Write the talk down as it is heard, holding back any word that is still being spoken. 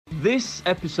This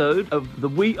episode of the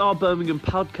We Are Birmingham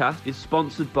podcast is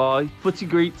sponsored by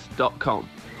footygreets.com.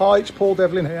 Hi, it's Paul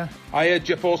Devlin here. Hiya,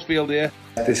 Jeff Horsfield here.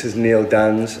 This is Neil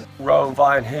Dans. Rowan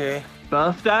Vine here.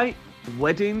 Birthday,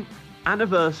 wedding,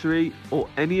 anniversary or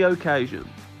any occasion.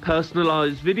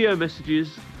 Personalised video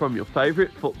messages from your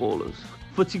favourite footballers.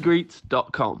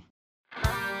 footygreets.com.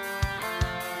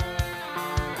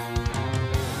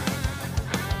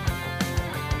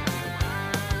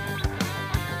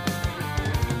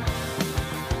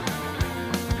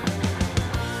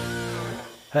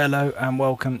 Hello and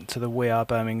welcome to the We Are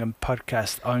Birmingham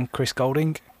podcast. I'm Chris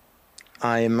Golding.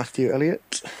 I'm Matthew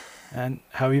Elliott. And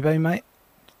how have you been, mate?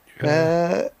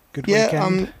 Good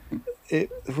weekend?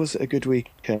 It was a good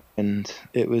weekend.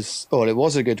 It was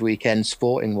a good weekend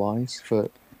sporting-wise for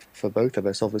both of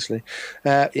us, obviously.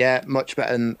 Much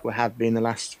better than we have been the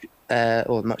last,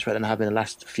 much better than I have been the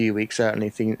last few weeks,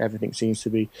 certainly. Everything seems to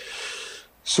be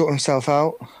sorting itself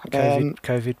out.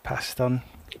 COVID passed on.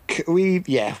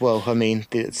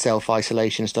 The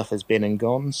self-isolation stuff has been and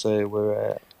gone, so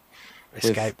we're...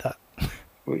 Escaped that.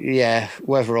 Yeah,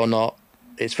 whether or not,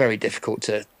 it's very difficult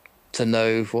to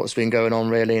know what's been going on,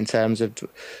 really, in terms of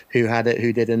who had it,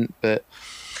 who didn't, but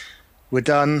we're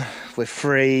done, we're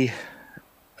free,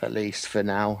 at least for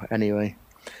now, anyway.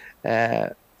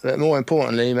 But more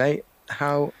importantly, mate,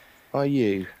 how are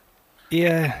you?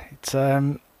 Yeah, it's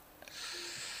I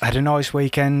had a nice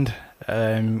weekend.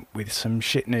 With some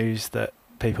shit news that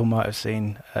people might have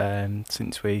seen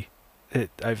since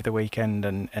over the weekend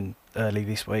and early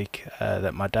this week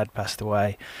that my dad passed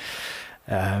away.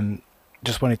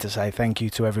 Just wanted to say thank you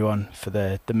to everyone for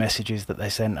the messages that they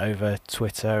sent over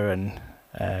Twitter and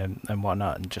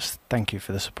whatnot, and just thank you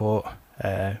for the support.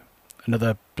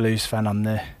 Another Blues fan on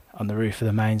the roof of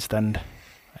the main stand,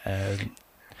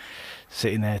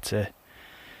 sitting there to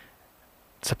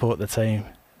support the team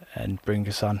and bring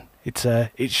us on. It's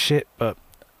shit, but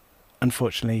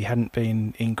unfortunately he hadn't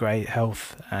been in great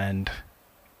health, and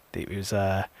it was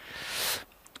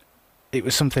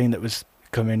something that was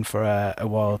coming for a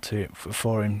while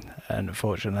for him, and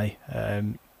unfortunately,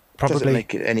 probably doesn't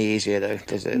make it any easier though,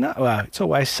 does it? No, well, it's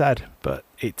always sad, but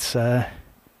it's part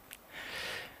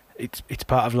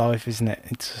of life, isn't it?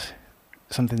 It's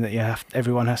something that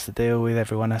everyone has to deal with.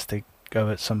 Everyone has to go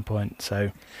at some point,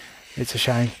 so it's a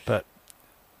shame, but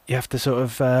you have to sort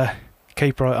of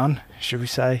keep right on, should we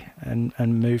say, and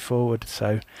move forward.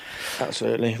 So,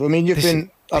 absolutely. Well, I mean,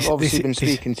 I've obviously been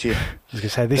speaking to you. I was going to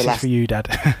say, this is for you,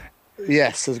 Dad.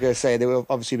 Yes, I was going to say, they've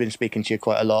obviously been speaking to you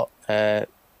quite a lot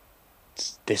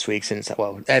this week,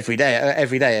 every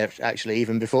day actually,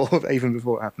 even before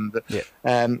it happened. But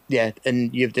yeah,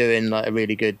 and you're doing like a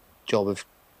really good job of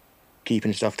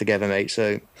keeping stuff together, mate.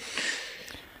 So,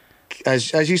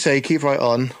 as you say, keep right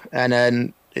on, and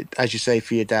then, as you say,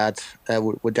 for your dad,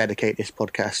 we'll dedicate this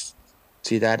podcast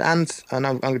to your dad, and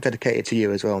I'm going to dedicate it to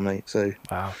you as well, mate. So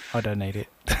wow, I don't need it.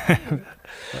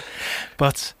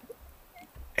 But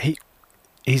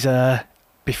he's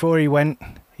before he went,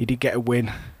 he did get a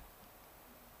win.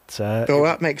 So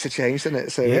that makes a change, doesn't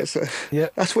it? So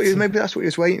that's what maybe that's what he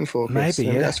was waiting for, Chris.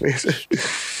 Maybe, yeah. That's what he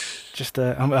was. Just,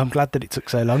 I'm glad that it took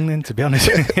so long. Then, to be honest,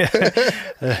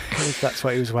 that's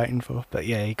what he was waiting for. But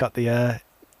yeah, he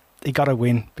got a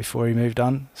win before he moved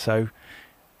on. So,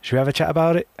 should we have a chat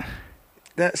about it?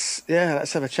 Let's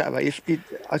have a chat about it.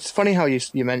 It's funny how you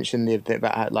mentioned the bit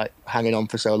about like hanging on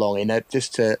for so long.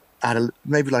 Just to add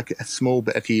maybe like a small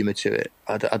bit of humour to it.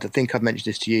 I think I've mentioned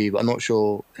this to you, but I'm not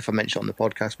sure if I mentioned it on the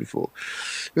podcast before.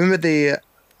 Remember the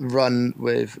run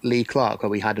with Lee Clark where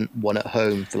we hadn't won at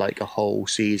home for like a whole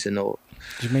season? Or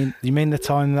you mean the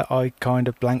time that I kind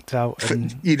of blanked out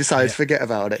and you decided to forget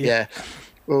about it? Yeah.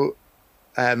 Well,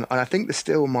 and I think there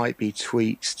still might be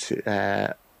tweets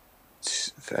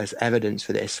as evidence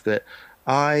for this, but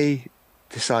I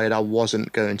decided I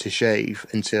wasn't going to shave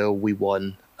until we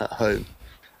won at home.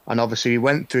 And obviously we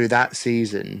went through that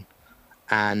season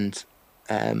and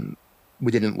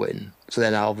we didn't win. So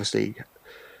then I obviously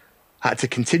had to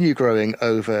continue growing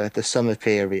over the summer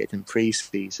period and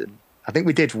pre-season. I think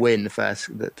we did win the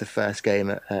first game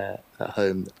at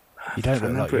home. You don't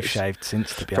look like you've shaved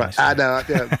since, to be honest. I know,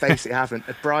 basically haven't.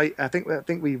 I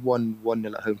think we won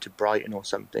 1-0 at home to Brighton or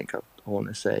something, I want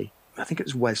to say. I think it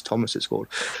was Wes Thomas that scored.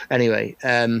 Anyway,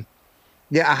 I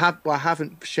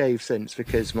haven't shaved since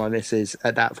because my missus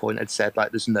at that point had said,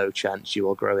 like, there's no chance you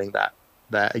are growing that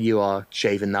you are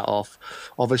shaving that off.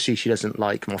 Obviously, she doesn't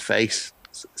like my face,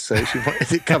 so she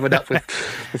wanted it covered up with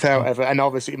however. And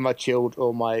obviously, my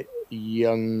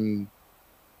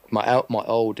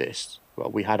oldest. Well,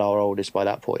 we had our oldest by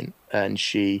that point, and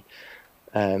she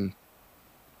probably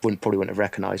wouldn't have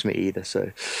recognised me either.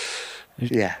 So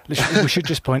Yeah. We should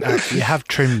just point out you have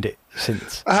trimmed it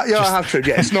since. I have trimmed.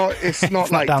 Yeah, it's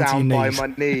not like not down to your by knees.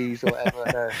 my knees or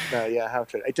whatever. No, yeah, I have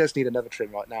trimmed. It does need another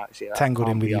trim right now. Actually, Tangled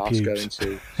in with your pubes.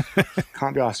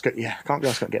 Can't be asked. Yeah, can't be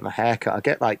asked to get my hair cut. I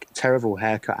get like terrible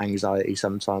haircut anxiety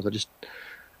sometimes.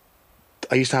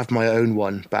 I used to have my own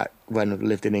one back when I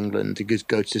lived in England. I just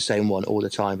go to the same one all the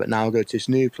time, but now I go to this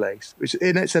new place,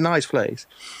 it's a nice place,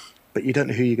 but you don't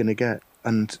know who you're going to get,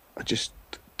 and I just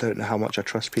don't know how much I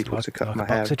trust people to cut my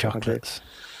hair. Box of chocolates.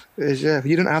 Yeah,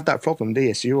 you don't have that problem, do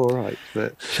you? So you're all right.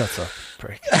 But shut up,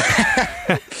 prick.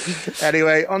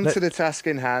 Anyway, on to the task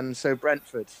in hand. So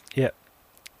Brentford. Yeah.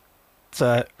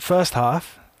 So first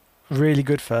half, really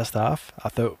good first half. I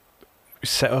thought we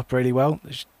set up really well.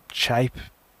 The shape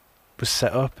was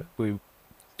set up. We were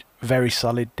very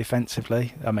solid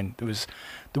defensively. I mean, there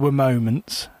were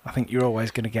moments. I think you're always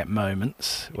going to get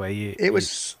moments where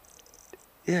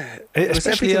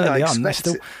especially early on.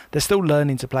 They're still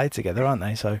learning to play together, aren't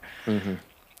they? So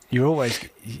you're always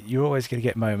going to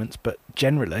get moments. But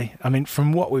generally, I mean,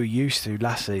 from what we were used to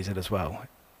last season as well,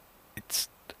 it's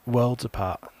worlds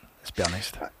apart. Let's be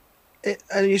honest.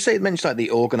 And you mentioned like the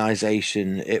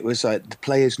organisation. It was like the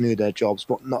players knew their jobs,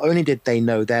 but not only did they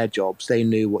know their jobs, they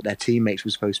knew what their teammates were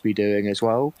supposed to be doing as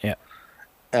well. Yeah.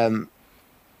 And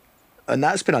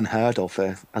that's been unheard of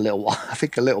for a little while. I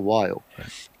think a little while.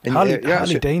 Yeah.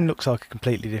 Harley Dean looks like a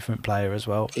completely different player as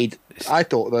well. I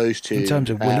thought those two, in terms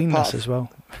of willingness as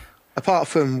well. Apart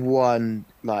from one,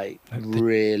 like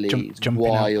really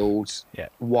wild.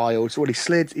 Well, he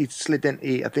slid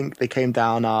in. I think they came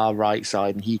down our right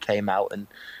side, and he came out and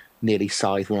nearly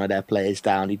scythed one of their players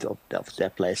down. Their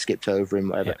player skipped over him,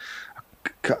 whatever.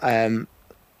 Yeah.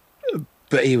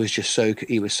 But he was so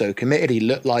committed. He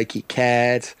looked like he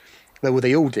cared. Well,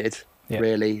 they all did,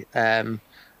 really.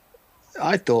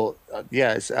 I thought,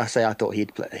 I thought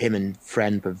him and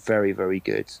Friend were very, very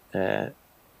good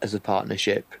as a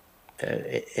partnership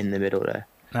in the middle there.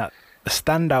 Now, the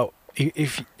standout,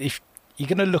 if you're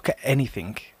going to look at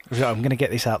anything, I'm going to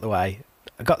get this out of the way.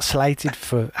 I got slated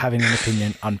for having an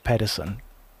opinion on Pedersen.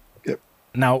 Yep.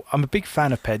 Now, I'm a big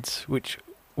fan of Peds, which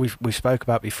we've spoke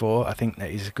about before. I think that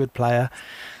he's a good player,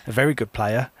 a very good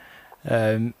player.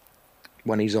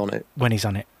 When he's on it.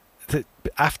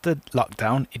 After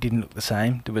lockdown, he didn't look the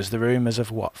same. There was the rumours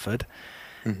of Watford,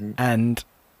 and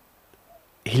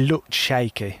he looked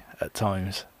shaky at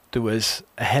times. There was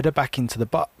a header back into the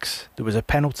box. There was a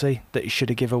penalty that he should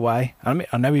have given away. I mean,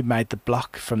 I know he made the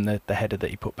block from the header that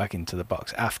he put back into the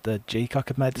box after G-Cock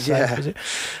had made the save, was it?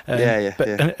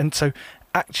 And so,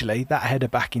 actually, that header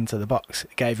back into the box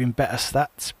gave him better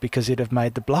stats because he'd have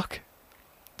made the block.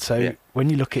 So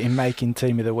when you look at him making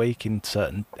Team of the Week in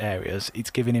certain areas, it's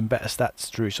giving him better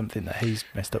stats through something that he's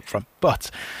messed up from.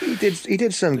 But he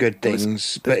did some good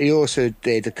things, but he also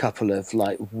did a couple of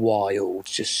like wild,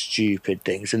 just stupid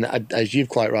things. And as you've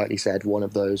quite rightly said, one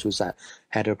of those was that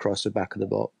header across the back of the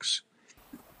box.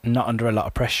 Not under a lot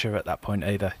of pressure at that point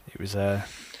either. It was a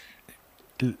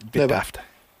bit daft.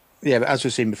 Yeah, but as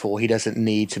we've seen before, he doesn't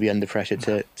need to be under pressure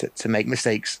to make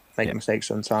mistakes. Mistakes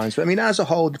sometimes. But I mean, as a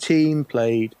whole, the team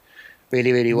played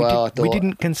really, really well. We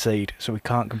didn't concede, so we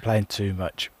can't complain too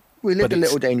much. We lived a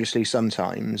little dangerously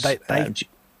sometimes.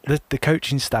 The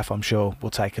coaching staff, I'm sure,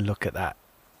 will take a look at that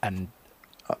and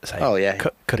say,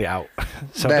 cut it out.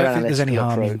 So I don't think there's any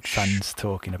harm in fans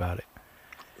talking about it.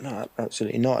 No,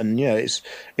 absolutely not. And it's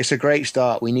a great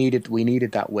start. We needed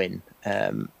that win.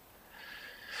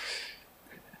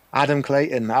 Adam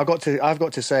Clayton, I've got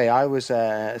to say, I was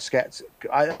skeptical.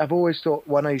 I've always thought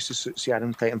when I used to see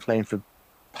Adam Clayton playing for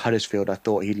Huddersfield, I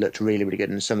thought he looked really, really good.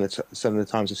 And some of the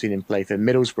times I've seen him play for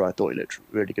Middlesbrough, I thought he looked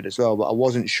really good as well. But I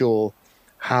wasn't sure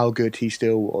how good he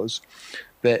still was.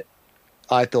 But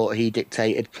I thought he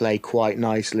dictated play quite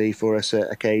nicely for us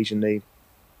occasionally.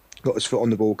 Got his foot on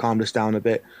the ball, calmed us down a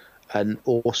bit. An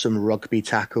awesome rugby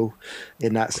tackle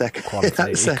in that second half.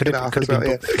 Could have been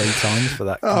booked 3 times for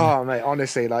that. Oh mate,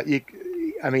 honestly,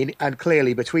 and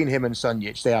clearly between him and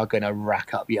Sunjic, they are going to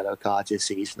rack up yellow cards this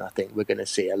season. I think we're going to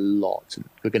see a lot.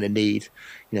 We're going to need,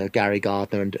 Gary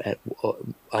Gardner and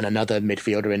another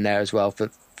midfielder in there as well for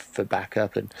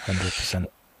backup. And 100%.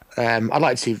 I'd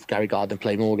like to see Gary Gardner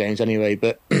play more games anyway.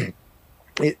 But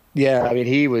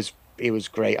he was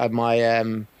great.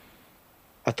 I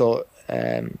thought.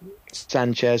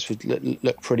 Sanchez would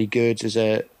look pretty good as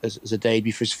a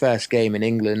debut for his first game in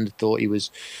England. Thought he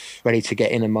was ready to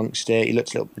get in amongst it. He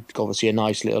looked obviously a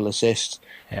nice little assist.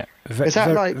 Yeah,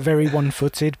 very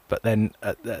one-footed, but then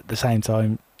at the same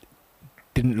time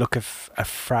didn't look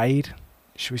afraid.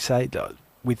 Should we say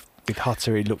with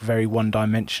Hotter, he looked very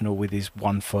one-dimensional with his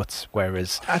 1 foot,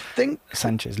 whereas I think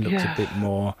Sanchez looked a bit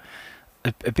more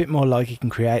a bit more like he can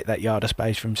create that yard of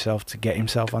space for himself to get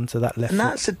himself onto that left And foot.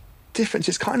 that's a difference.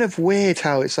 It's kind of weird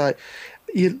how it's like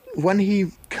when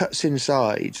he cuts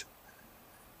inside,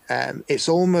 it's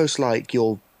almost like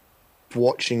you're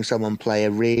watching someone play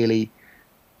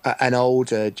an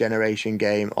older generation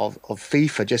game of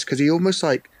FIFA, just because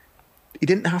he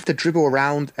didn't have to dribble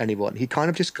around anyone. He kind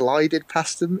of just glided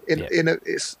past them A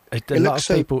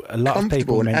lot of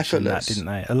people mentioned effortless. that, didn't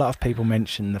they? A lot of people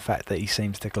mentioned the fact that he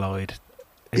seems to glide.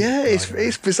 Yeah,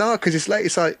 it's bizarre because it's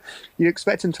like you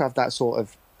expect him to have that sort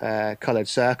of coloured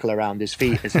circle around his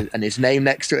feet and his name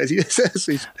next to it, as he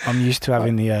says. I'm used to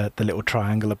having the little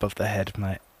triangle above the head,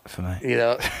 mate. For me,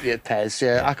 Pez.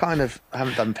 Yeah, I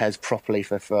haven't done Pez properly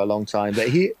for a long time, but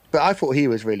I thought he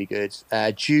was really good.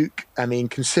 Duke, I mean,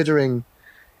 considering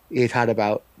he'd had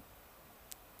about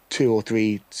 2 or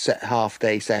 3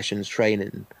 half-day sessions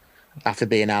training after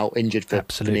being out injured for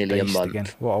nearly a month. Again.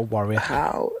 What a warrior!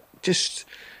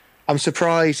 I'm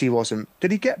surprised he wasn't.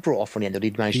 Did he get brought off on the end, or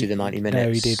did he manage to do the 90 minutes?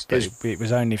 No, he did, but it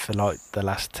was only for like the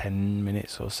last 10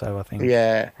 minutes or so, I think.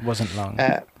 Yeah, it wasn't long.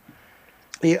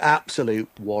 The absolute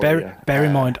warrior. Bear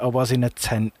in mind, I was in a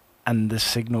tent and the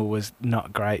signal was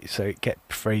not great, so it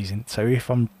kept freezing. So if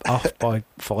I'm off by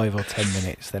 5 or 10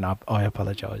 minutes, then I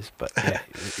apologise. But yeah,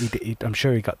 I'm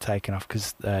sure he got taken off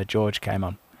because George came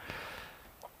on.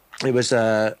 It was, he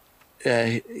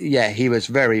was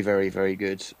very, very, very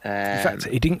good. In fact,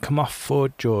 he didn't come off for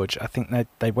George. I think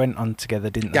they went on together,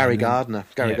 didn't they? Gary Gardner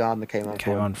came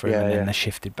on for him. And then they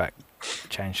shifted back,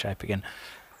 changed shape again.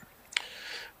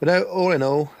 But no, all in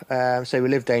all, so we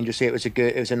lived dangerously. It was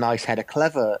a nice header,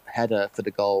 clever header for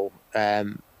the goal.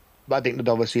 But I think they'd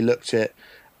obviously looked at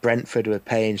Brentford were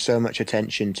paying so much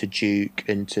attention to Duke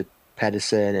and to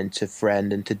Pedersen and to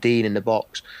Friend and to Dean in the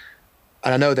box.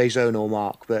 And I know they zone all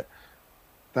mark, but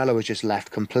Bella was just left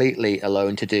completely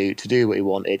alone to do what he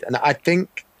wanted. And I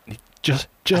think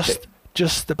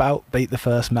just about beat the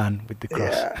first man with the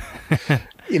cross.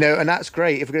 Yeah. And that's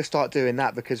great if we're going to start doing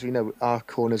that, because we know our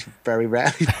corners very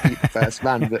rarely beat the first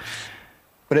man.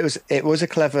 But it was a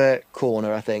clever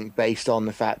corner, I think, based on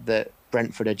the fact that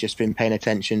Brentford had just been paying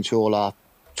attention to all our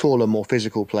taller, more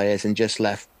physical players and just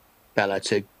left Bella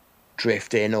to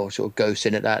drift in or sort of ghost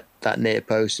in at that near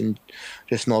post and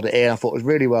just nod it in. I thought it was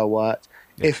really well worked.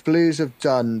 Yeah. If Blues have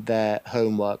done their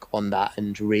homework on that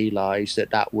and realised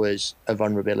that was a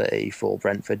vulnerability for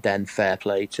Brentford, then fair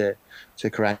play to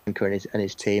Karanka and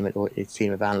his team, or his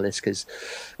team of analysts, because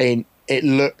it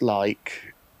looked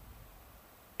like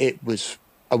it was.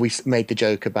 We made the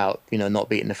joke about not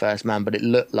beating the first man, but it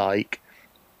looked like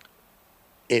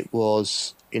it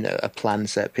was a planned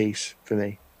set piece for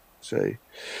me. So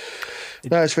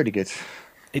it's really good.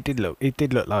 It did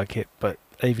look like it, but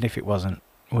even if it wasn't,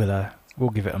 we'll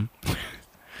give it them.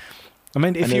 I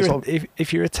mean,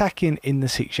 if you're attacking in the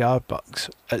 6-yard box,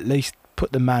 at least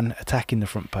put the man attacking the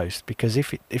front post, because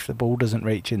if the ball doesn't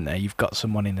reach in there, you've got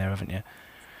someone in there, haven't you?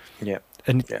 Yeah.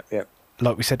 And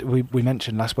like we said, we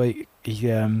mentioned last week,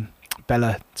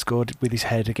 Bella scored with his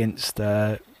head against.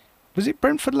 Was it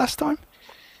Brentford last time?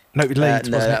 No, Leeds.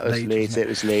 No, wasn't that was Leeds. It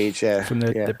was Leeds. Yeah, from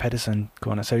the Pedersen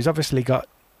corner. So he's obviously got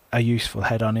a useful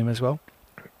head on him as well.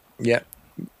 Yeah.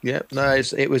 Yeah, no,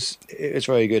 it was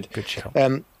very good. Good show.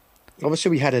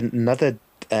 Obviously, we had another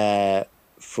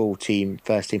first team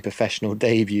professional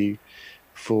debut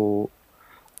for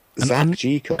Zach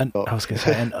Jeacock. I was going to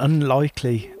say an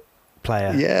unlikely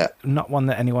player. Yeah, not one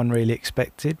that anyone really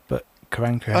expected, but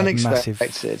Karanka had massive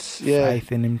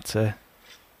faith in him to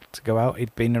go out.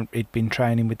 He'd been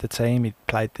training with the team. He'd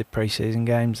played the pre-season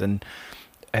games, and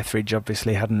Etheridge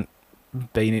obviously hadn't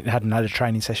had a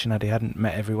training session, he hadn't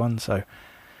met everyone. So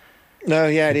no,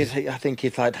 yeah, it is. I think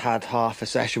he'd had half a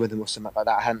session with him or something like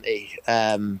that, hadn't he?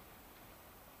 I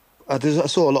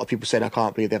saw a lot of people saying, I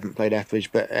can't believe they haven't played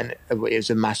Etheridge, but it was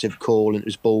a massive call and it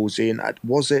was ballsy. And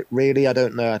was it really? I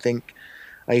don't know. I think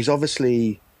he's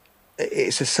obviously,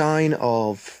 it's a sign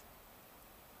of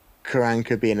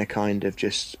Karanka being a kind of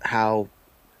just how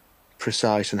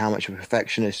precise and how much of a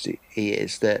perfectionist he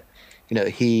is, that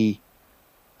he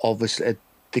obviously,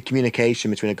 the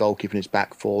communication between a goalkeeper and his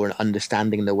back four and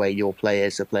understanding the way your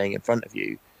players are playing in front of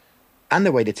you and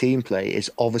the way the team play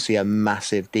is obviously a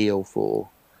massive deal for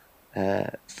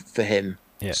him.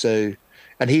 Yeah. So,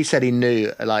 and he said he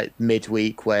knew like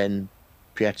midweek when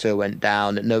Pietro went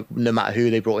down that no matter who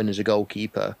they brought in as a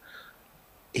goalkeeper,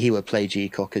 he would play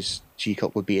Jeacock, as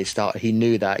Jeacock would be his starter. He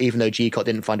knew that, even though Jeacock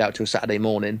didn't find out till Saturday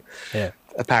morning. Yeah.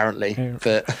 Apparently,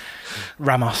 but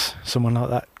Ramos, someone like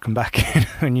that, come back in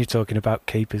when you're talking about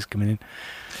keepers coming in.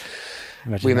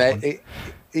 Imagine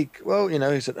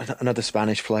he's another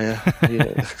Spanish player.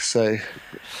 So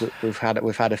we've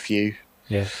had a few.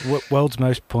 Yeah, world's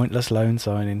most pointless loan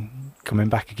signing coming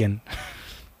back again.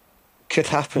 Could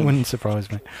happen. Wouldn't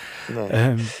surprise me.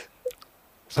 No.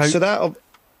 So that'll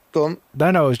go on.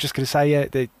 No, I was just going to say,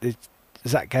 yeah,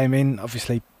 Zach came in,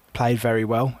 obviously played very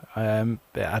well. But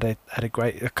had a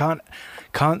great. I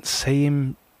can't see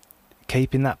him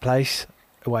keeping that place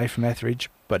away from Etheridge,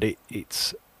 but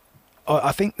it's.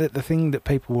 I think that the thing that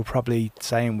people were probably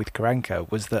saying with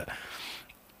Karanka was that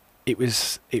it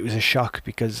was a shock,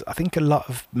 because I think a lot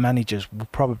of managers will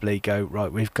probably go,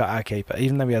 right, we've got our keeper,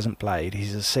 even though he hasn't played.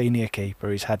 He's a senior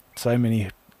keeper. He's had so many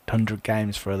 100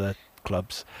 games for other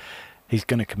clubs. He's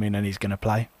going to come in and he's going to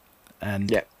play. And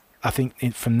yeah. I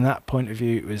think from that point of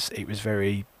view, it was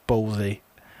very ballsy.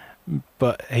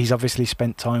 But he's obviously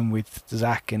spent time with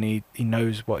Zach, and he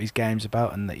knows what his game's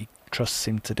about, and that he trusts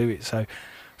him to do it. So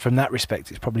from that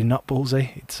respect, it's probably not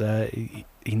ballsy. It's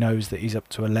he knows that he's up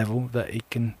to a level that he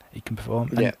can perform,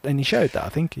 and he showed that. I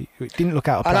think he didn't look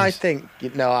out of place. And I think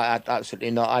absolutely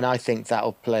not. And I think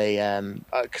that'll play.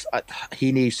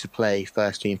 He needs to play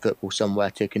first team football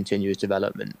somewhere to continue his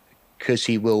development, because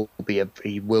he will be a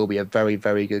very,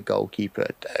 very good goalkeeper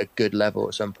at a good level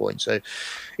at some point. So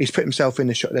he's put himself in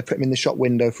the shop. They put him in the shop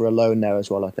window for a loan there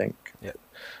as well, I think. Yeah.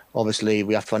 Obviously,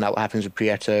 we have to find out what happens with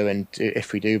Prieto, and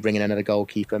if we do bring in another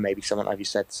goalkeeper, maybe someone, like you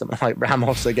said, someone like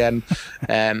Ramos again.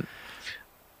 But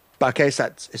I guess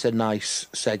it's a nice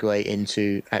segue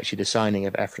into actually the signing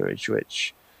of Etheridge,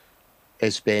 which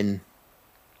has been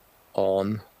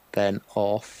on, then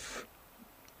off.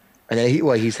 And then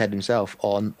he's had himself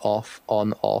on, off,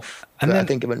 on, off. And then, I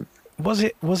think it went. Was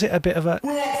it a bit of a?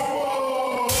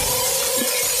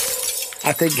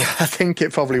 I think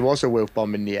it probably was a Wilf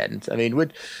bomb in the end. I mean,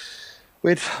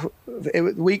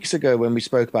 weeks ago when we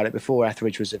spoke about it before,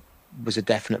 Etheridge was a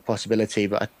definite possibility,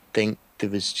 but I think there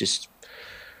was just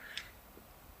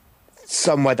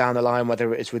somewhere down the line,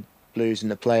 whether it was with Blues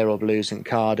and the player or Blues and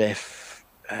Cardiff,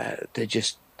 they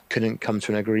just couldn't come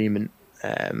to an agreement.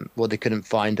 Or they couldn't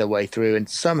find their way through, and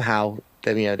somehow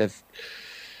there's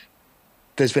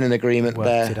been an agreement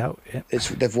there. It out, yeah.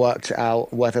 They've worked it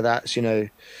out. Whether that's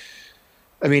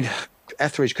I mean,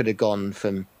 Etheridge could have gone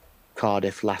from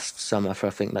Cardiff last summer for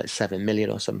I think like 7 million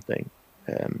or something.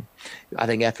 I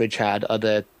think Etheridge had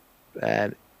other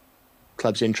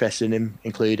clubs interested in him,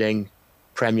 including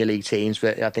Premier League teams,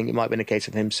 but I think it might have been a case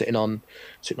of him sitting on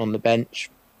the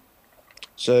bench.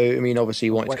 So I mean, obviously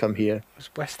he wanted to come here. Was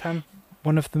West Ham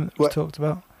one of them that was talked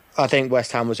about? I think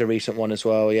West Ham was a recent one as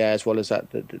well, yeah, as well as that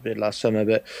the last summer.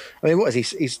 But I mean, what is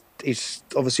he's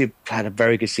obviously had a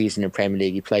very good season in Premier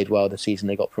League. He played well the season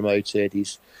they got promoted.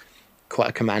 He's quite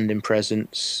a commanding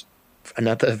presence.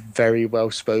 Another very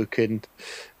well-spoken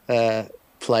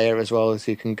player as well, as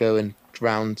who can go and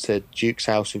round to Duke's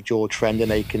house with George Friend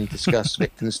and they can discuss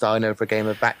Wittgenstein over a game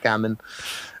of backgammon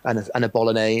and a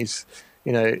bolognese.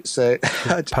 So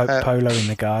polo in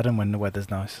the garden when the weather's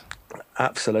nice.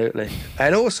 Absolutely.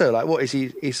 And also, like, what is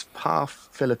he? He's half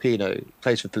Filipino.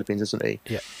 Plays for Philippines, isn't he?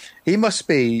 Yeah. He must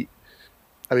be.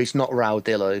 I mean, it's not Raul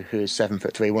Dillo, who is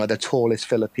 7'3", one of the tallest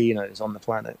Filipinos on the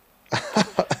planet.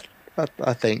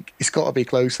 I think he's got to be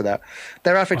close to that.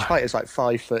 Their average height is like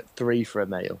 5'3" for a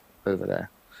male over there.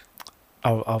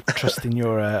 I'll trust in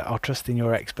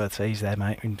your expertise there,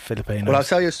 mate, in Filipinos. Well, I'll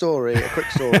tell you a story, a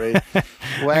quick story.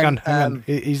 Hang on.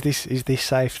 Is this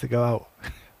safe to go out?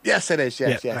 Yes, it is.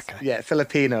 Yes. Okay. Yeah,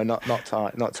 Filipino, not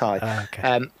Thai.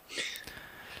 Okay.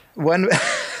 When not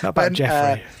about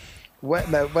Jeffrey.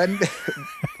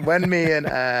 When me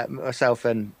and myself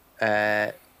and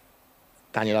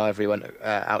Daniel Ivory went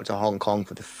out to Hong Kong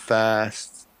for the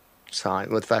first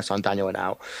time. Well, the first time Daniel went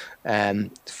out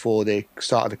for the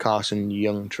start of the Carson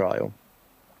Young trial.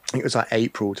 I think it was like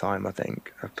April time. I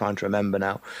think I'm trying to remember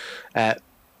now.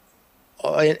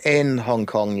 In Hong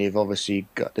Kong, you've obviously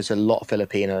there's a lot of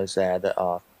Filipinos there that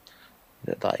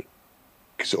like,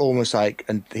 it's almost like,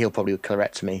 and he'll probably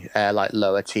correct me, like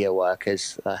lower tier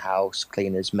workers, house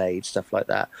cleaners, maids, stuff like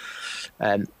that.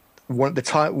 One at the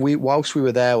time, whilst we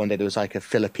were there one day, there was like a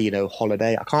Filipino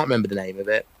holiday. I can't remember the name of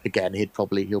it. Again, he'll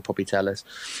probably tell us.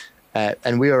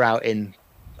 And we were out in,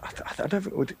 I don't know if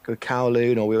it was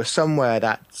Kowloon, or we were somewhere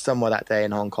that day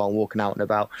in Hong Kong, walking out and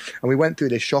about, and we went through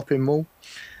this shopping mall.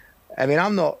 I mean,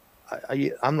 I'm like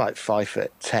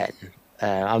 5'10".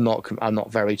 I'm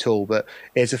not very tall, but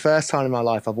it's the first time in my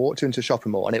life I've walked into a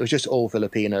shopping mall and it was just all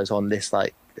Filipinos on this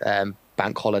like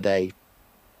bank holiday,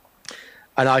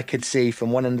 and I could see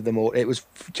from one end of the mall, it was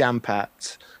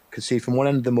jam-packed, could see from one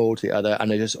end of the mall to the other, and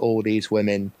there's just all these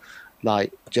women,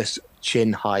 like just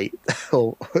chin height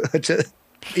or just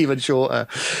even shorter,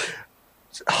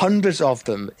 hundreds of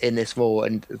them in this mall,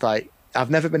 and like I've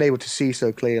never been able to see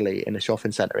so clearly in a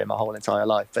shopping centre in my whole entire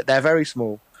life. But they're very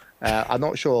small. I'm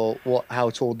not sure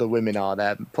how tall the women are.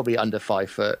 They're probably under 5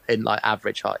 foot in like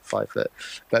average height, 5 foot,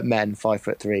 but men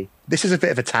 5'3". This is a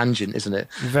bit of a tangent, isn't it?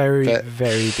 Very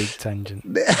big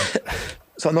tangent.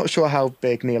 So I'm not sure how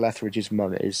big Neil Etheridge's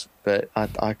mum is, but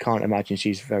I can't imagine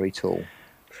she's very tall.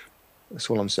 That's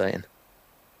all I'm saying.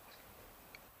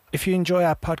 If you enjoy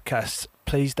our podcasts,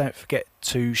 please don't forget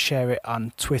to share it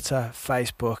on Twitter,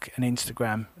 Facebook and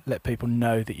Instagram. Let people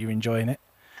know that you're enjoying it.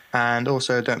 And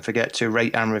also don't forget to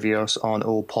rate and review us on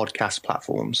all podcast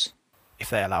platforms. If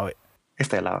they allow it. If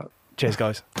they allow it. Cheers,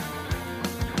 guys.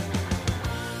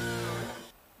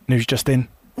 News just in.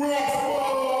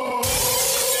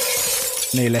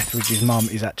 Neil Etheridge's mum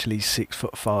is actually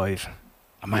 6'5".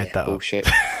 I made that bullshit.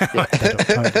 up.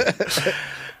 Bullshit.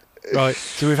 Right,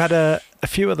 so we've had a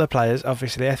few other players.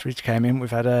 Obviously, Etheridge came in.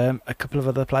 We've had a couple of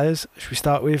other players. Should we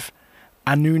start with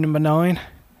our new number 9?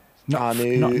 Not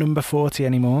number 40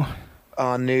 anymore.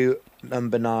 Our new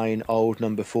number 9, old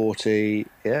number 40.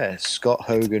 Yeah, Scott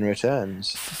Hogan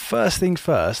returns. First things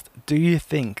first, do you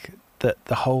think that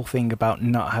the whole thing about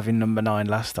not having number 9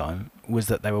 last time was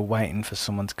that they were waiting for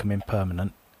someone to come in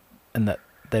permanent and that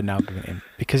they're now giving it in?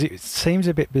 Because it seems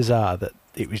a bit bizarre that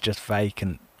it was just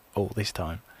vacant all this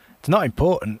time. It's not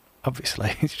important,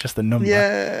 obviously. It's just a number.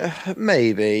 Yeah,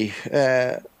 maybe.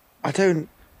 I don't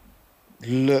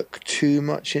look too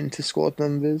much into squad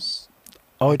numbers.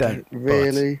 I don't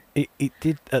really. It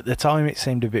did at the time. It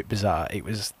seemed a bit bizarre. It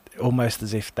was almost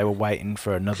as if they were waiting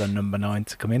for another number 9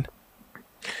 to come in.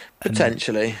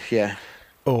 Potentially, yeah.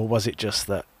 Or was it just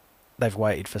that they've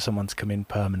waited for someone to come in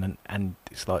permanent and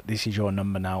it's like, this is your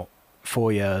number now,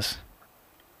 4 years.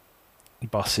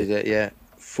 Boss it. Yeah.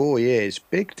 4 years,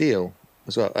 big deal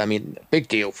as well. I mean, big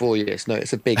deal, 4 years. No,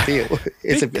 it's a big deal.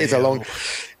 It's a long.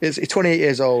 It's 28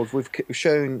 years old. We've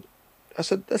shown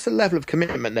that's a level of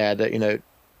commitment there that, you know,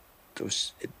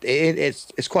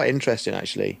 it's quite interesting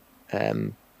actually.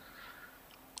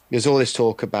 There's all this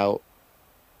talk about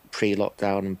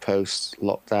pre-lockdown and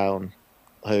post-lockdown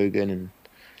Hogan, and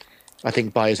I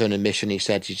think by his own admission he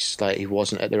said he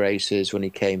wasn't at the races when he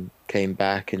came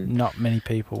back, and not many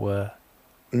people were.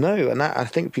 No, and I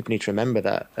think people need to remember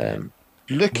that.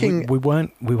 We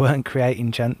weren't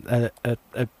creating an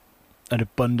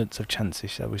abundance of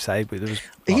chances, shall we say? But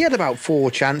he had about 4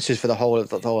 chances for the whole of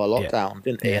lockdown,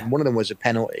 didn't he? Yeah. And one of them was a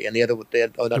penalty, and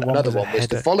another one was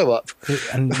the follow up.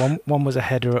 And one was a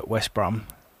header at West Brom.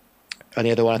 And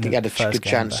the other one, I think, had a good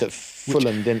chance at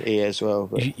Fulham, didn't he, as well?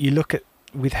 But you look at,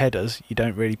 with headers, you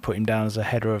don't really put him down as a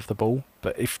header of the ball.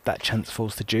 But if that chance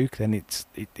falls to Duke, then it's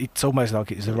almost like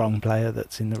it's the wrong player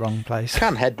that's in the wrong place.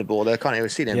 Can head the ball, though, can't he?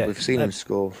 We've seen him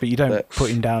score. But you don't put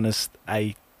him down as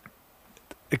a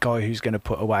guy who's going to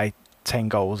put away 10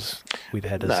 goals with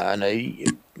headers.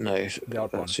 No,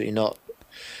 absolutely not.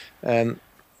 But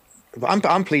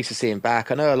I'm pleased to see him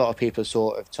back. I know a lot of people are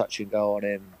sort of touch and go on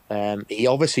him. He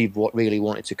obviously really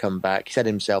wanted to come back. He said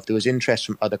himself there was interest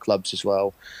from other clubs as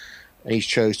well, and he's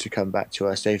chose to come back to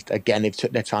us. They've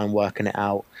took their time working it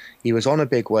out. He was on a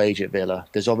big wage at Villa.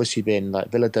 There's obviously been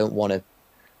Villa don't want to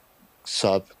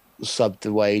sub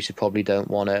the wage. They probably don't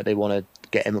want to. They want to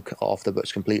get him off the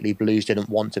books completely. Blues didn't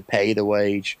want to pay the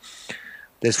wage.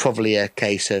 There's probably a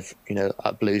case of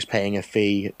Blues paying a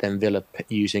fee, then Villa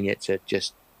using it to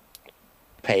just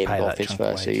pay him off his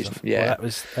first season. Yeah, well, that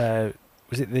was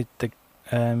it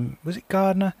was it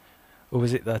Gardner, or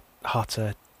was it the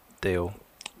Hotter deal?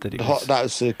 That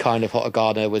was the kind of Hotter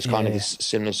Gardner was kind of a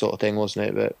similar sort of thing, wasn't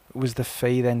it? But was the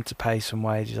fee then to pay some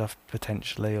wages off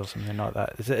potentially or something like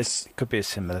that? It could be a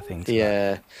similar thing to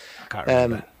that. I can't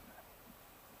remember.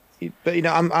 But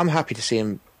I'm happy to see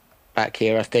him back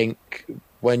here. I think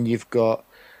when you've got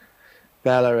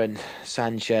Bella and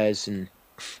Sanchez and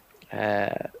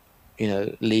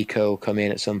Lico come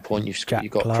in at some point, you've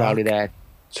got Crowley there.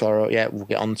 Toro, we'll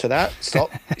get on to that.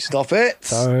 Stop it.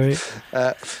 Sorry.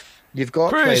 You've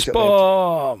got Chris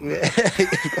Bomb.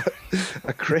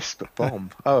 A crisp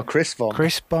bomb. Oh, a crisp bomb.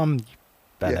 Chris Bomb.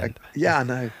 Yeah, I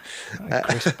know.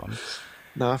 Chris Bomb.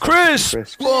 No,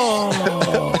 Chris Bomb.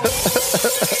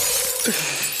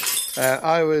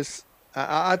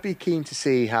 I'd be keen to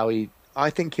see how I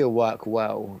think he'll work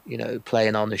well,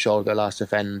 playing on the shoulder, last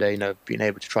defender, being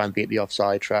able to try and beat the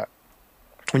offside trap.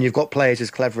 When you've got players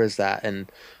as clever as that and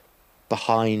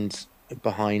behind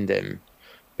him,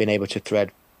 being able to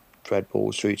thread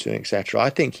balls through to him, etc., I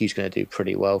think he's going to do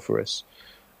pretty well for us.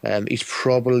 He's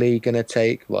probably going to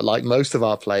take, like most of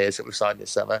our players that we've signed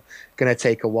this summer, going to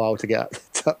take a while to get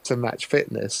up to match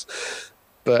fitness.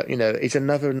 But he's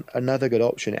another good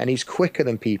option, and he's quicker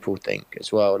than people think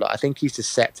as well. Like, I think he's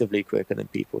deceptively quicker than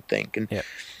people think, and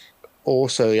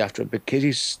also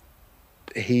because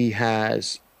he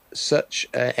has such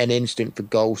an instinct for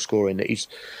goal scoring that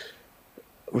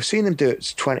we've seen him do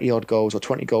it 20 odd goals or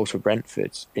 20 goals for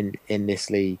Brentford in this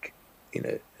league,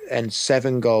 and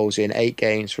 7 goals in 8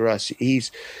 games for us. He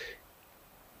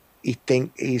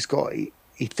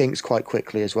thinks quite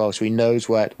quickly as well, so he knows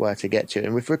where to get to.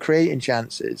 And if we're creating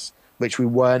chances, which we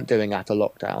weren't doing after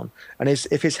lockdown, and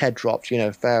if his head dropped,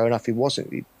 fair enough, he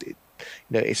wasn't.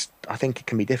 I think it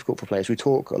can be difficult for players. We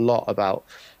talk a lot about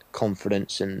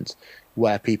confidence and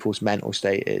where people's mental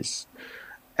state is,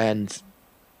 and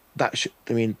that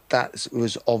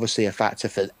was obviously a factor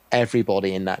for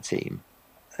everybody in that team.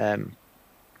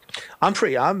 I'll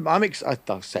say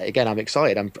it again, I'm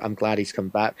excited. I'm glad he's come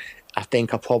back. I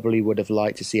think I probably would have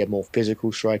liked to see a more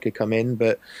physical striker come in,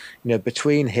 but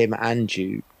between him and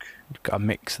Duke, you've got a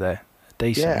mix there, a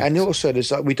decent mix. And also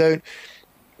there's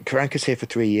Karanka's here for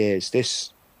 3 years.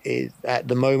 This is, at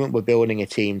the moment, we're building a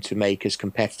team to make us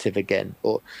competitive again,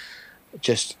 or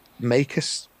just make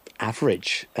us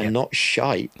average and not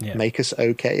shite, make us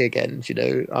okay again.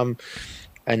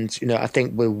 And I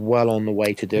think we're well on the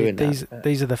way to doing that.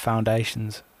 These are the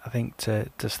foundations, I think, to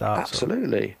start.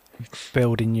 Absolutely.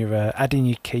 Building adding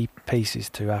your key pieces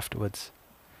to afterwards.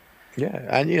 Yeah,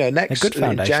 and next good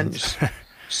foundations.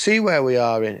 See where we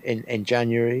are in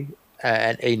January,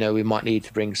 and we might need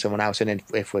to bring someone else in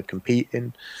if we're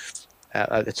competing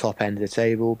at the top end of the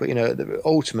table. But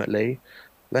ultimately,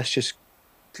 let's just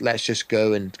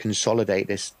go and consolidate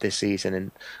this season. And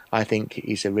I think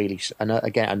he's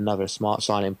another smart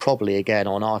signing, probably again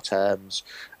on our terms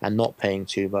and not paying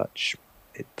too much.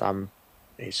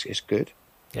 It's good.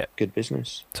 Yeah, good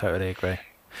business. Totally agree.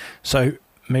 So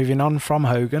moving on from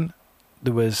Hogan,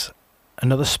 there was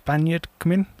another Spaniard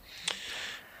coming.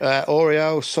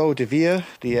 Oriol Soldevilla.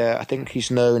 I think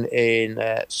he's known in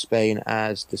Spain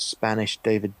as the Spanish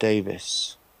David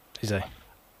Davis. Is he?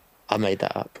 I made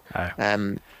that up. Oh.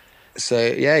 So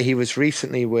yeah, he was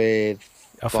recently with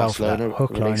Barcelona. Fell for that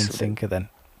hook, line, and sinker. Then.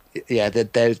 Yeah,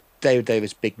 David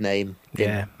Davis, big name.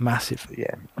 Massive.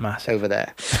 Yeah, massive over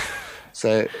there.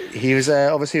 So he was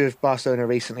obviously with Barcelona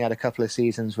recently, had a couple of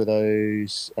seasons with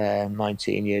those,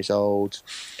 19 years old.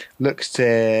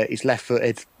 He's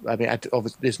left-footed. I mean,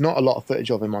 there's not a lot of footage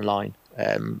of him online.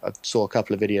 I saw a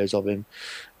couple of videos of him.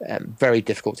 Very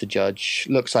difficult to judge.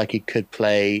 Looks like he could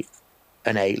play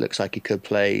an 8, looks like he could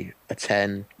play a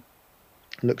 10.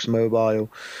 Looks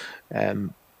mobile.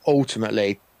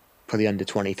 Ultimately, for the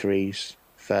under-23s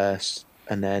first,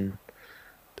 and then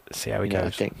see how he goes. I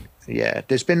think. Yeah,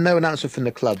 there's been no announcement from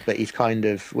the club, but he's kind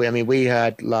of. We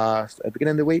had at the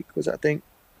beginning of the week, was that, I think,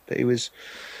 that he was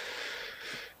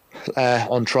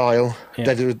on trial.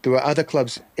 Yeah. There were other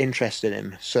clubs interested in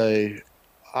him, so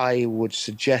I would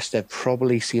suggest they've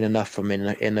probably seen enough from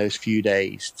him in those few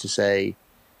days to say,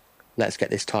 let's get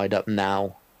this tied up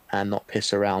now and not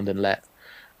piss around and let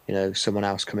someone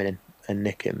else come in and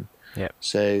nick him. Yeah.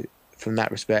 So from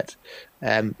that respect,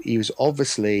 he was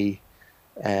obviously.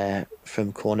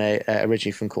 From Cornellà,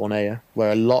 originally from Cornellà,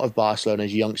 where a lot of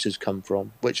Barcelona's youngsters come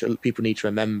from, which people need to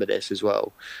remember this as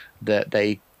well, that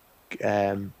they're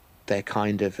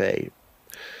kind of a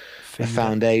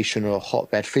foundation or a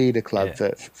hotbed feeder club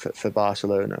for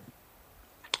Barcelona.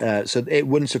 So it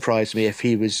wouldn't surprise me if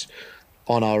he was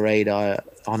on our radar,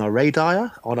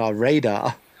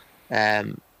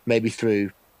 maybe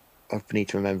through, I need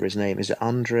to remember his name, is it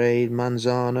Andre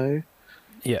Manzano?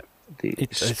 Yeah. The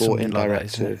sporting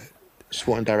director of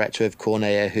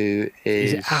Cornellà, who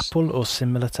is it Apple or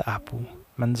similar to Apple?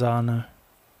 Manzano.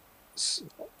 Is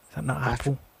that not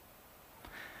Apple?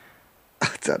 I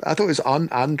thought it was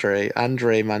Andre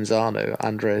Manzano. Manzano.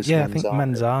 I think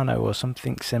Manzano or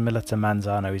something similar to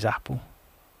Manzano is Apple.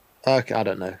 Okay, I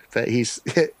don't know, but he's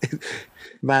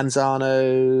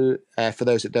Manzano. For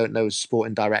those that don't know, is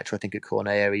sporting director, I think, at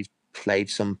Cornellà. He's played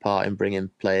some part in bringing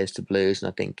players to Blues,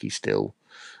 and I think he's still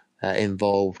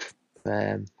involved,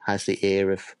 has the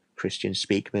ear of Christian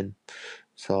Speakman,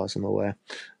 as far as I'm aware.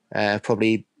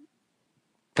 Probably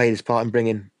played his part in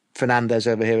bringing Fernandez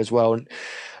over here as well. And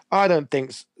I don't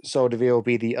think Soldevilla will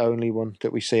be the only one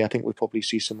that we see. I think we'll probably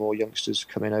see some more youngsters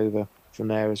coming over from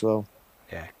there as well.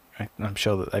 Yeah, I'm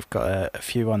sure that they've got a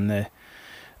few on there,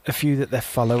 a few that they're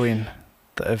following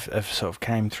that have sort of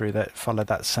came through that followed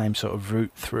that same sort of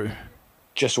route through.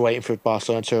 Just waiting for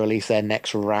Barcelona to release their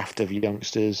next raft of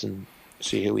youngsters and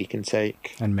see who we can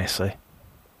take. And Messi.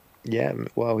 Yeah,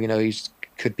 well, he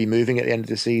could be moving at the end of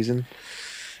the season.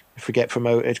 If we get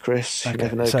promoted, Chris, you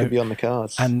never know, it could be on the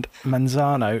cards. And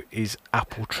Manzano is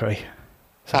apple tree.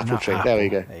 Apple tree. There we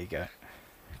go. There you go.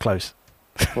 Close.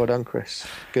 Well done, Chris.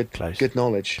 Good. Close. Good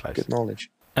knowledge. Close. Good knowledge.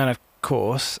 And of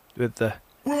course, with the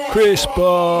Chris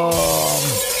Bomb,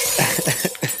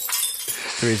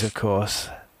 there is, of course,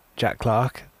 Jack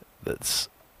Clark. That's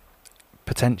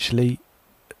potentially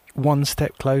one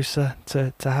step closer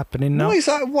to happening now. Why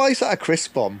is that a Chris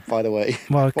bomb, by the way?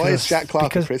 Well, why is Jack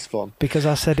Clark a Chris bomb? Because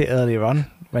I said it earlier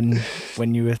on when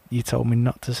you told me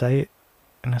not to say it,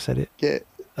 and I said it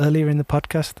earlier in the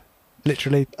podcast,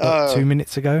 literally 2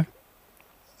 minutes ago.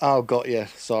 Oh, got you.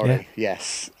 Sorry. Yeah.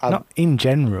 Yes. Not in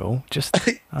general, just.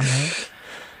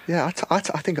 Yeah, I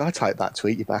think I typed that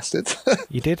tweet, you bastard.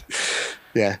 You did?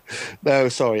 Yeah. No,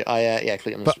 sorry.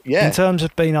 But in terms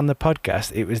of being on the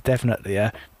podcast, it was definitely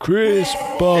a Chris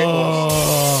Bomb.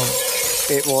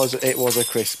 It was a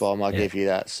Chris bomb. I'll give you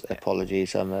that.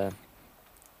 Apologies.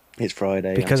 It's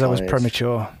Friday. Because I was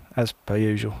premature, as per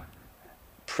usual.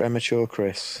 Premature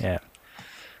Chris. Yeah.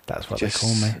 That's what Just they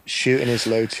call me. Shooting his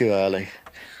load too early.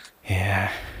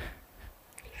 Yeah.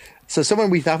 So someone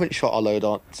we haven't shot our load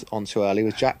on too early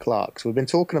was Jack Clark. So we've been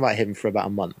talking about him for about a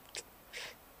month.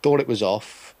 Thought it was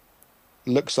off.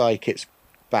 Looks like it's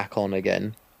back on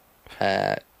again.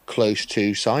 Close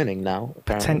to signing now.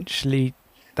 Apparently. Potentially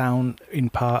down in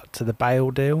part to the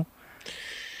Bale deal.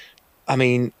 I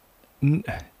mean, in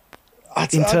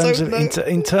terms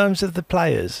of the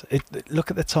players,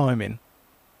 look at the timing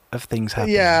of things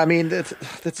happening. Yeah, I mean the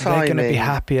timing. They're going to be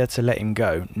happier to let him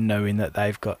go, knowing that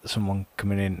they've got someone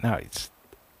coming in. No,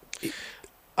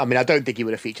 I mean, I don't think he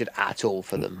would have featured at all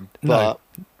for them.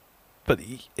 But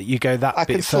you go that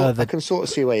bit further. I can sort of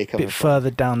see where you're coming from. Further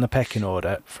down the pecking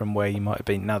order from where you might have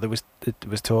been. Now there was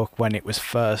talk when it was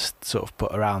first sort of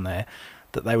put around there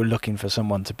that they were looking for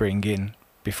someone to bring in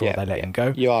before they let him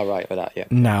go. You are right with that. Yeah.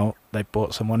 Now they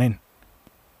brought someone in.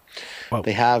 Well,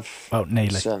 they have. Well,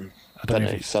 nearly. I don't know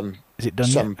if is it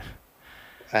done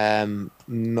yet?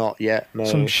 Not yet. No.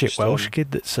 Some shit Welsh kid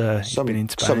that's been in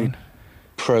Spain. Some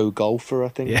pro golfer, I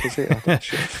think. Is it? I'm not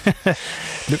sure.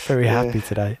 Looked very happy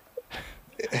today.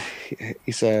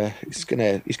 He's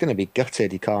gonna be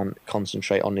gutted. He can't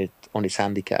concentrate on his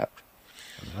handicap.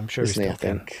 I'm sure he's still. I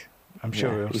think. I'm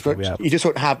sure he'll still be able. He just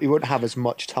won't have as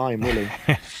much time, will he?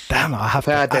 Damn, I have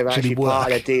to actually work.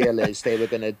 Part of the deal is they were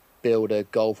going to build a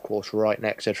golf course right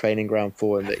next to a training ground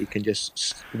for him that he can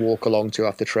just walk along to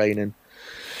after training.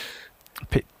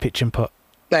 Pitch and putt.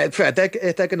 If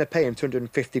they're going to pay him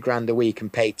 250 grand a week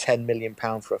and pay 10 million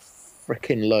pound for a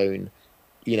freaking loan,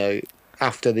 you know,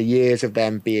 after the years of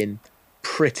them being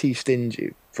pretty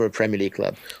stingy for a Premier League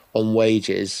club on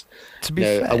wages, to be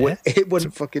fair, it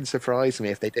wouldn't fucking surprise me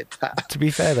if they did that. To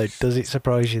be fair though, does it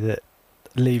surprise you that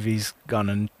Levy's gone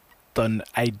and done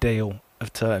a deal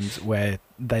of terms where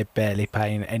they're barely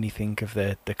paying anything of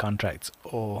the contracts,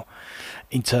 or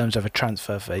in terms of a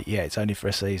transfer fee? Yeah, it's only for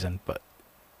a season, but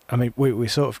I mean we're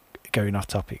sort of going off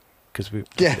topic because we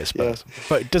Spurs.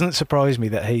 But it doesn't surprise me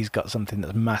that he's got something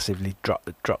that's massively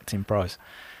dropped in price.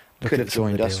 Could have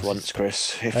joined us once,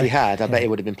 Chris. If he had, I bet he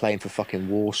would have been playing for fucking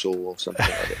Warsaw or something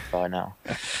like it by now.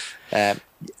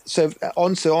 So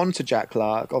on to Jack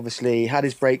Clark. Obviously, he had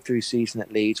his breakthrough season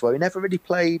at Leeds, where he never really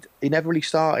played. He never really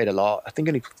started a lot. I think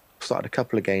only started a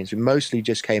couple of games. He mostly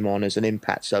just came on as an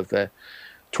impact of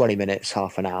 20 minutes,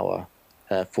 half an hour,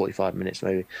 45 minutes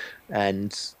maybe,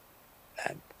 and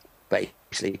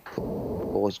basically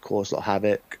caused a lot of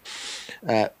havoc.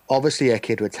 Obviously, a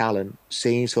kid with talent.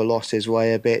 Seems to have lost his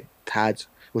way a bit.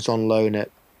 Was on loan at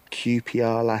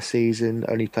QPR last season.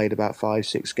 Only played about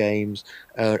 5-6 games.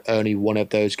 Only one of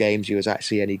those games he was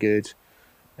actually any good.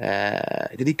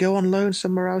 Did he go on loan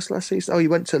somewhere else last season? Oh, he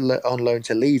went on loan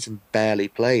to Leeds and barely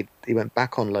played. He went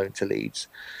back on loan to Leeds.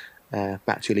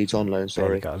 Back to Leeds on loan,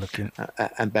 sorry. Barely got a look in.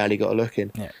 And barely got a look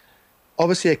in. Yeah.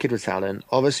 Obviously a kid with talent.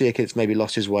 Obviously a kid that's maybe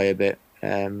lost his way a bit. I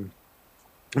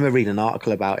remember reading an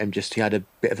article about him. Just he had a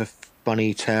bit of a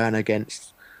funny turn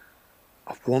against,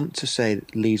 I want to say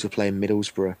Leeds were playing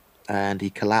Middlesbrough, and he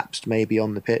collapsed maybe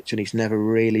on the pitch, and he's never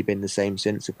really been the same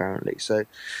since, apparently. So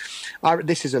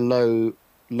this is a low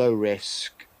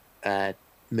risk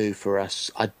move for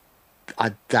us.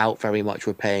 I doubt very much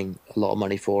we're paying a lot of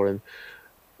money for him.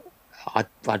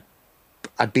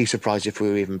 I'd be surprised if we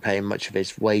were even paying much of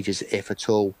his wages, if at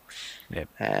all. Yep.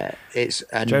 It's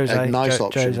a nice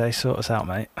option. Jose, sort us out,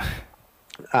 mate.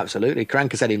 Absolutely.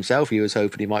 Kranker said himself he was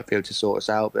hoping he might be able to sort us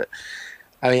out. But,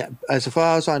 I mean, as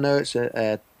far as I know, it's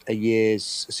a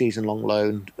year's season-long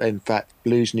loan. In fact,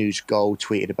 Blues News Gold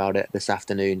tweeted about it this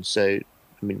afternoon. So,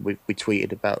 I mean, we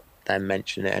tweeted about them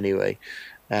mentioning it anyway.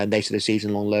 And they said a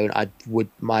season-long loan.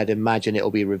 I'd imagine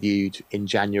it'll be reviewed in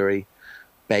January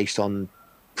based on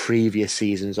previous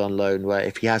seasons on loan, where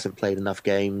if he hasn't played enough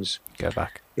games, Go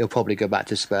back. he'll probably go back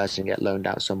to Spurs and get loaned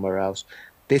out somewhere else.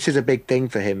 This is a big thing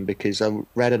for him because I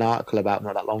read an article about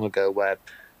not that long ago where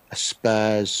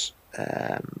there's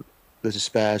a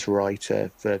Spurs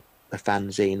writer for a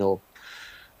fanzine or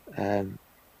the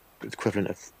equivalent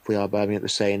of We Are Birmingham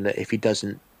was saying that if he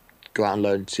doesn't go out on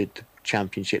loan to the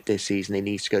Championship this season, he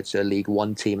needs to go to a League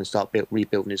One team and start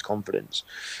rebuilding his confidence.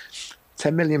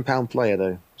 £10 million player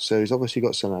though, so he's obviously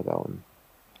got some about him.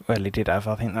 Well, he did have.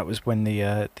 I think that was when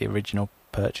the original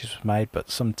purchase was made. But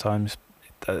sometimes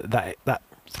that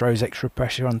throws extra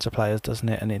pressure onto players, doesn't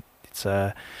it? And it's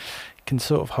can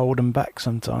sort of hold them back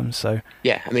sometimes. So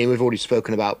yeah, I mean, we've already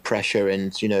spoken about pressure,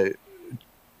 and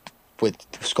with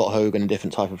Scott Hogan, a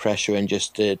different type of pressure, and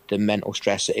just the mental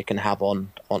stress that it can have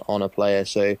on a player.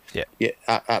 So yeah,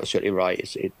 absolutely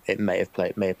right. It may have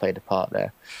played a part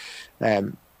there.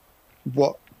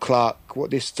 What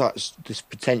this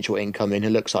potential incoming,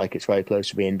 it looks like it's very close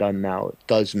to being done now,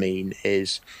 does mean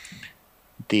is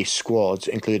the squads,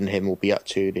 including him, will be up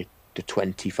to the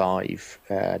 25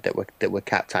 that we're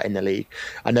capped at in the league.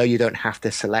 I know you don't have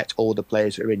to select all the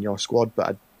players that are in your squad, but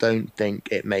I don't think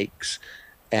it makes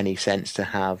any sense to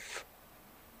have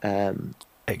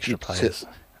extra players.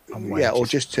 Or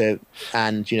just to,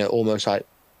 and almost like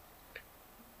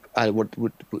what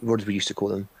did we used to call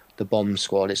them? The bomb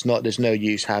squad. There's no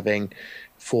use having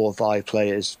 4 or 5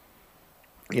 players,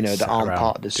 that aren't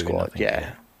part of the squad. Nothing,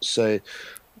 yeah. So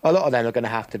a lot of them are going to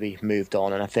have to be moved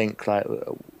on, and I think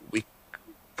we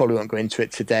probably won't go into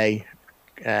it today,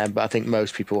 but I think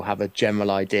most people have a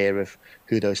general idea of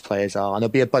who those players are, and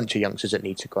there'll be a bunch of youngsters that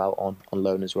need to go out on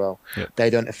loan as well. Yep. They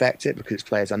don't affect it because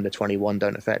players under 21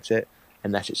 don't affect it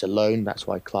unless it's a loan. That's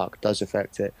why Clark does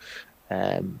affect it.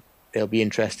 It'll be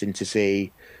interesting to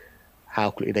see how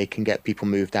quickly they can get people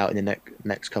moved out in the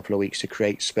next couple of weeks to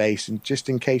create space, and just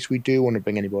in case we do want to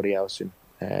bring anybody else in,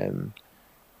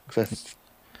 because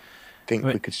I think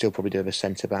we could still probably do a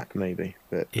centre back maybe.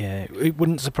 But yeah, it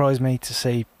wouldn't surprise me to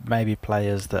see maybe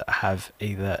players that have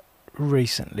either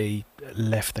recently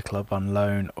left the club on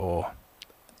loan or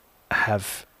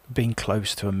have been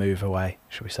close to a move away,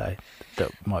 shall we say,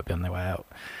 that might be on their way out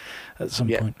at some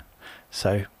point.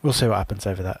 So we'll see what happens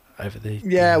over the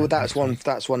well, that's one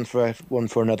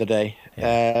for another day.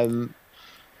 Yeah.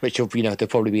 Which will, there'll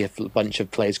probably be a bunch of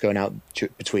players going out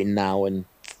between now and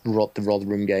the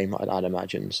Rotherham game, I'd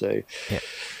imagine. So yeah.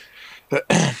 So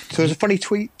there's a funny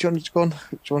tweet. Do you want to go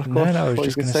on? No, I was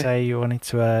just going to say you wanted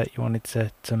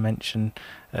to mention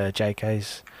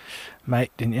JK's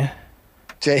mate, didn't you?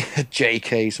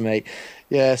 JK's mate.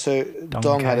 Yeah. So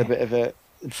Dong had a bit of a.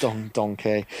 Dong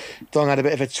had a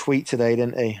bit of a tweet today,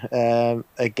 didn't he?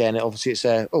 Again, obviously it's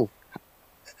Aitor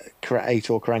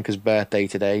Karanka's birthday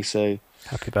today, so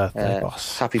happy birthday,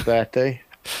 boss! Happy birthday,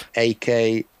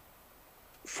 AK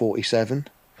 47.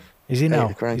 Is he now?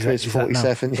 Karanka is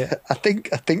 47. Yeah, I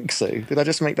think so. Did I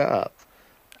just make that up?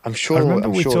 I'm sure. I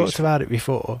remember we talked about it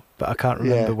before, but I can't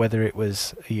remember whether it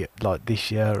was like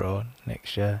this year or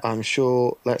next year. I'm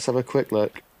sure. Let's have a quick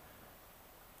look.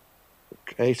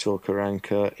 Aitor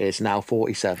Karanka is now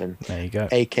 47. There you go.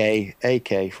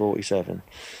 AK 47.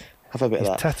 Have a bit of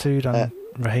that. Tattooed on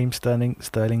Raheem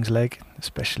Sterling's leg,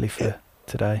 especially for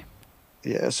today.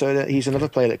 Yeah, so he's another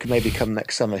player that could maybe come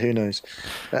next summer. Who knows?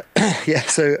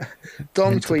 So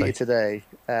Dong tweeted today,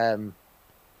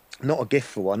 not a gift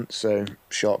for once, so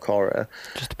shock horror.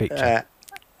 Just a picture.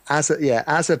 As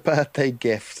a birthday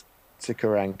gift to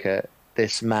Karanka,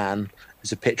 this man,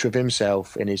 there's a picture of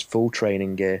himself in his full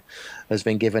training gear, has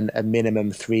been given a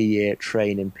minimum 3-year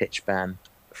training pitch ban.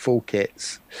 Full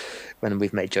kits, when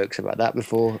we've made jokes about that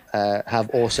before, have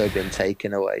also been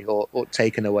taken away, or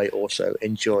taken away also.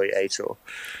 Enjoy, Aitor.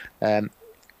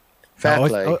 Fair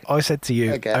play. I said to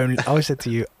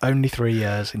you, only 3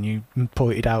 years, and you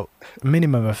pointed out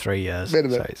minimum of 3 years.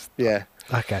 Minimum, yeah.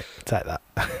 Okay, take that.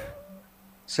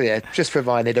 So yeah, just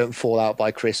providing they don't fall out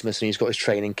by Christmas and he's got his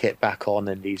training kit back on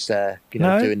and he's doing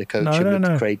the coaching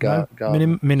with Craig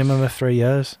Gardner. Minimum of 3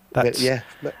 years. That's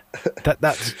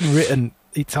that's written.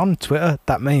 It's on Twitter.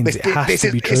 That means it has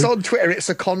to be true. It's on Twitter. It's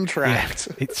a contract.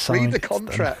 Yeah, it's signed. Read the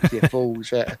contract, you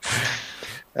fools.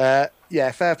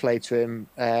 Yeah, fair play to him.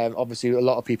 Obviously, a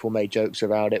lot of people made jokes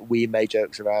about it. We made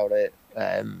jokes about it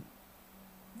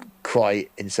quite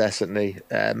incessantly.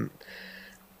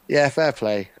 Yeah, fair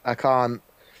play. I can't.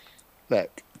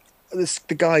 Look,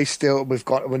 the guy still. We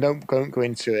don't go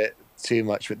into it too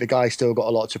much, but the guy still got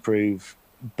a lot to prove.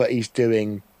 But he's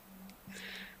doing.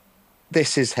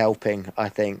 This is helping, I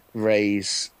think,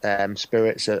 raise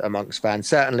spirits amongst fans.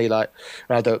 Certainly, and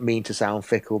I don't mean to sound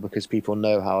fickle because people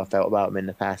know how I felt about him in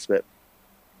the past, but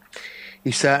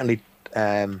He's certainly.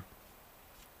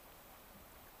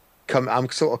 I'm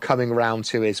sort of coming around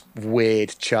to his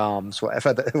weird charms,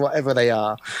 whatever they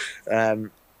are.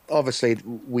 Obviously,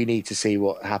 we need to see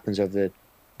what happens over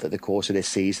the course of this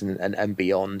season and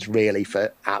beyond, really,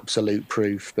 for absolute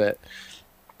proof. But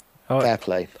fair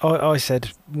play. I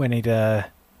said when he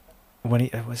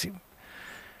was it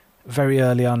very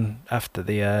early on after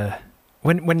the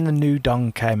when the new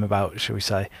Dong came about, shall we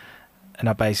say. And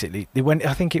I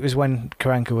think it was when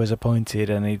Karanka was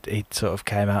appointed, and he sort of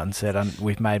came out and said,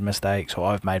 "We've made mistakes, or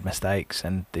I've made mistakes,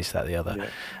 and this, that, the other."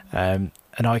 Yeah.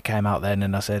 And I came out then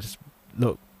and I said,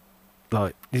 "Look,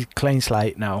 like, clean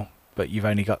slate now, but you've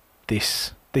only got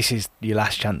this. This is your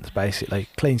last chance, basically.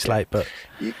 Clean slate, but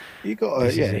you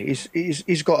got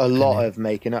he's got a lot of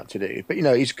making up to do. But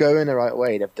he's going the right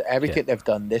way. Everything they've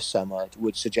done this summer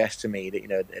would suggest to me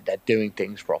that they're doing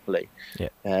things properly. Yeah.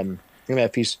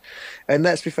 If he's, and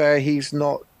let's be fair, he's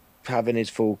not having his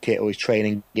full kit or his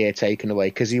training gear taken away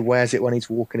because he wears it when he's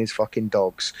walking his fucking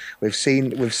dogs. We've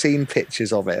seen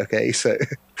pictures of it. Okay, so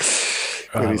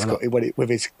with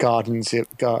his Guardians of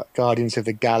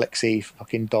the Galaxy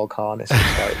fucking dog harness,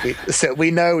 so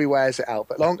we know he wears it out.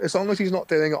 But as long as he's not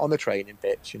doing it on the training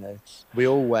pitch, we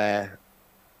all wear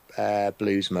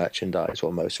Blues merchandise,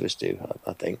 or most of us do,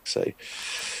 I think. So,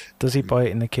 does he buy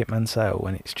it in the Kitman sale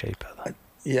when it's cheaper?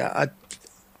 Yeah,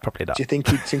 probably not. Do you think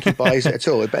he buys it at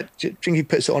all? Do you think he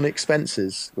puts it on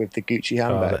expenses with the Gucci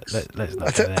handbags? Let's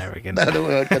not go there again.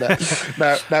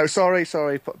 No, sorry.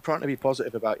 Trying to be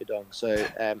positive about your Dong. So,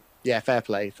 fair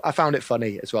play. I found it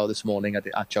funny as well this morning.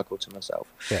 I chuckled to myself.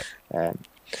 Yeah.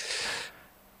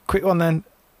 Quick one then.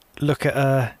 Look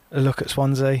at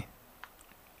Swansea.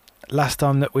 Last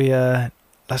time that we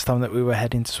were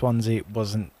heading to Swansea,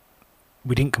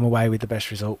 we didn't come away with the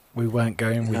best result. We weren't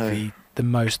going with the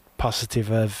most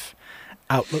positive of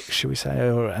outlook, shall we say,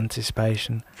 or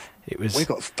anticipation. We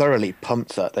got thoroughly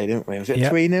pumped that day, didn't we? Was it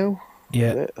 3-0?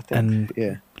 Yeah,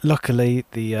 luckily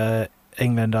the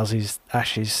England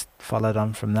Ashes followed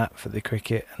on from that for the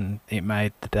cricket, and it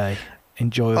made the day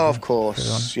enjoyable. Oh, of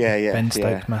course, Ben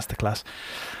Stokes masterclass.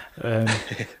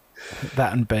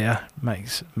 That and beer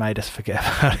made us forget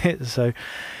about it. So,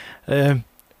 but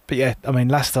yeah, I mean,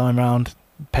 last time round,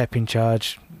 Pep in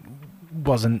charge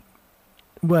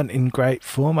weren't in great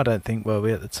form, I don't think, were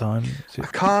we at the time? I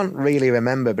can't really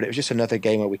remember, but it was just another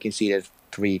game where we conceded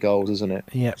 3 goals, isn't it?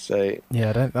 Yeah. So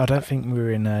I don't think we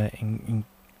were in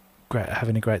great,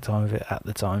 having a great time of it at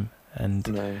the time,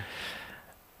 and no.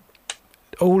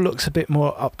 All looks a bit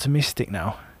more optimistic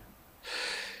now.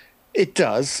 It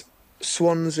does.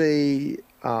 Swansea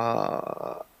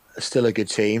are still a good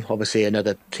team. Obviously,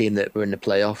 another team that were in the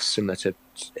playoffs, similar to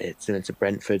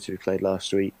Brentford, who we played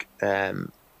last week. So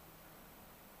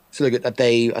look at that.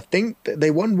 I think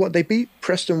they won. They beat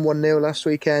Preston 1-0 last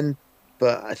weekend.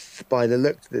 But by the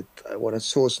look, when I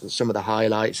saw some of the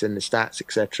highlights and the stats,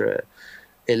 etc.,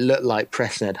 it looked like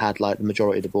Preston had like the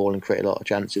majority of the ball and created a lot of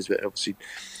chances. But obviously,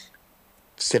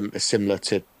 similar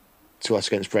to us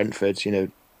against Brentford,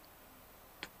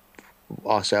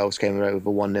 ourselves came away with a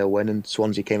 1-0 win, and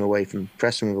Swansea came away from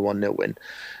Preston with a 1-0 win.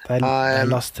 They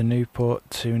lost to Newport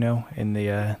 2-0 in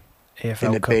the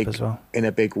EFL Cup as well. In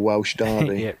a big Welsh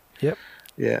derby. Yep.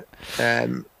 Yeah.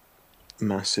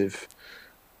 Massive.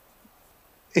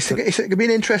 It's going to be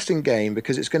an interesting game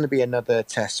because it's going to be another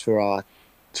test for our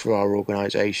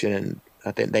organisation, and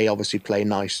I think they obviously play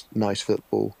nice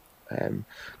football.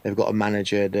 They've got a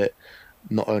manager that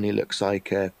not only looks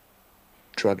like a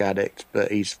drug addict, but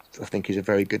I think he's a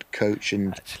very good coach,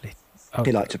 and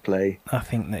he likes to play. I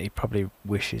think that he probably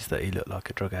wishes that he looked like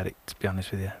a drug addict, to be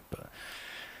honest with you, but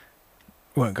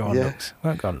won't go on looks.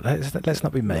 Won't go on. Let's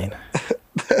not be mean.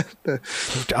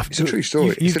 It's a true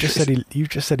story. You've just said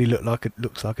he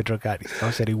looks like a drug addict.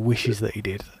 I said he wishes that he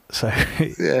did. So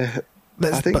yeah.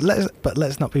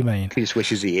 Let's not be mean. He just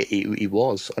wishes he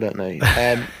was. I don't know.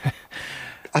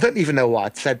 I don't even know why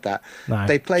I said that. No,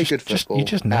 they play good football. You're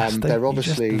just nasty. They're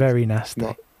obviously just very nasty.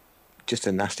 Just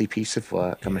a nasty piece of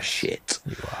work. I'm a shit.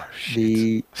 You are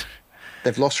shit.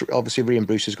 They've lost. Obviously, Ryan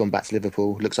Bruce has gone back to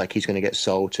Liverpool. Looks like he's going to get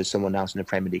sold to someone else in the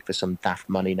Premier League for some daft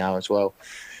money now as well.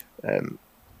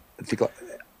 They've got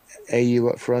AU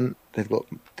up front. They've got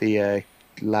the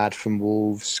lad from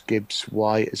Wolves, Gibbs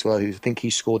White, as well, who I think he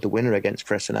scored the winner against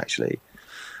Preston, actually.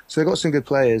 So they've got some good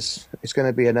players. It's going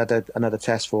to be another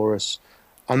test for us.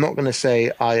 I'm not going to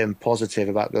say I am positive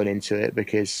about going into it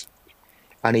because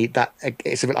I need that.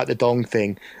 It's a bit like the Dong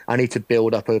thing. I need to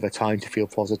build up over time to feel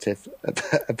positive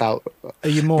about. Are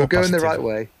you more? We're going positive? the right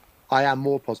way. I am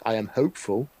more positive. I am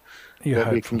hopeful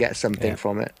that we can get something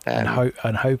from it. And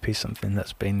hope is something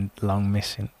that's been long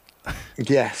missing.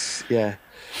 Yes, yeah.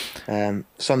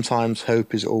 Sometimes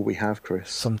hope is all we have, Chris.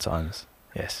 Sometimes,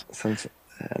 yes. Sometimes,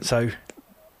 So,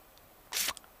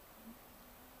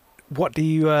 what do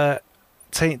you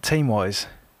team-wise?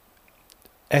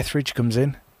 Etheridge comes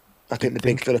in. I think the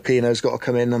big Filipino's got to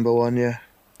come in number one. Yeah,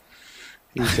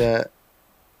 he's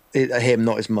him,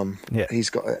 not his mum. Yeah, he's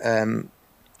got.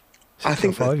 I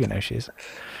think 5, you know, she is.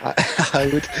 I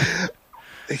would.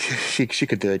 She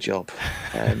could do a job.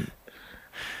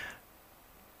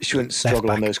 She wouldn't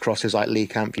struggle on those crosses like Lee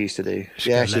Camp used to do.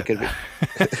 She could be.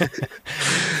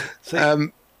 So,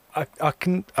 I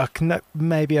can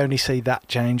maybe only see that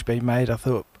change being made. I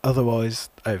thought otherwise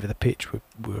over the pitch we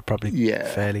were probably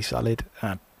fairly solid.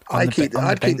 I'd keep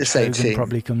the same Hogan team.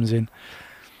 Probably comes in.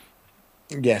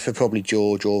 Yeah, for probably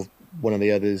George or one of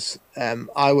the others.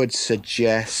 I would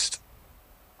suggest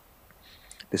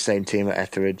the same team at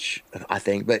Etheridge, I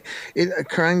think. But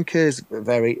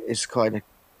Karanka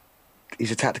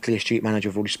he's a tactically astute manager.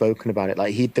 I've already spoken about it.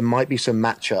 Like there might be some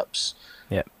matchups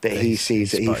that he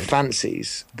sees that he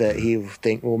fancies that he'll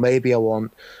think, well, maybe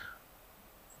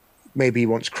he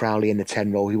wants Crowley in the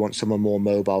 10 role. He wants someone more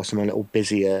mobile, someone a little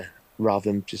busier,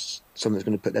 rather than just someone that's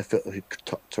going to put their foot.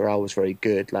 Terrell was very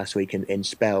good last week in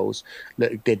spells.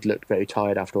 Did look very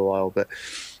tired after a while, but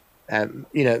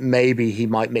maybe he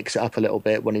might mix it up a little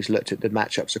bit when he's looked at the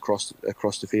matchups across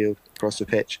the field, across the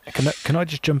pitch. Can I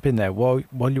just jump in there while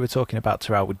you were talking about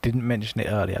Terrell? We didn't mention it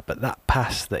earlier, but that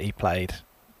pass that he played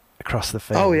across the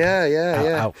field. Oh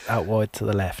yeah. Out wide to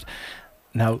the left.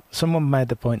 Now, someone made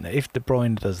the point that if De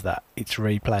Bruyne does that, it's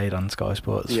replayed on Sky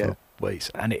Sports for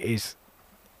weeks, and it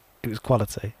was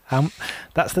quality.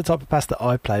 That's the type of pass that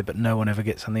I play, but no one ever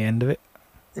gets on the end of it.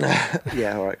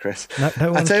 Yeah, all right, Chris.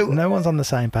 No one's on the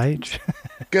same page.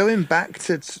 Going back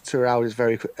to Terrell is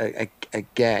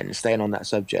again staying on that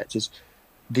subject is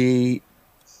a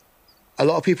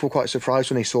lot of people were quite surprised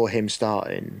when they saw him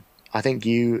starting. I think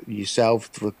you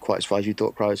yourself were quite surprised. You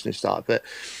thought Crowley was going to start,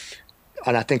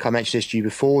 and I think I mentioned this to you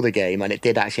before the game, and it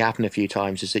did actually happen a few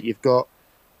times. Is that you've got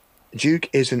Duke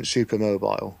isn't super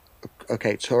mobile.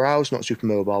 Okay, Terrell's not super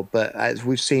mobile, but as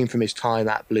we've seen from his time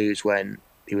at Blues when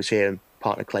he was here and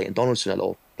partner Clayton Donaldson a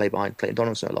lot, play behind Clayton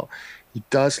Donaldson a lot, he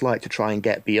does like to try and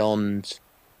get beyond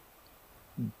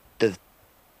the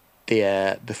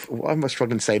what am I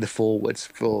struggling to say, the forwards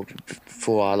for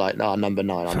our number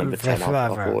 9, our number 10,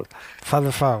 our forward. For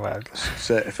the forward.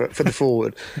 So for the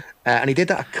forward, and he did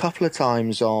that a couple of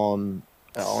times on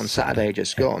Saturday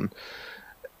just gone,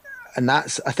 and I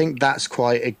think that's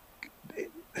quite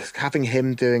having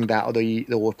him doing that,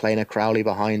 or playing a Crowley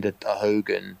behind a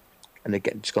Hogan, and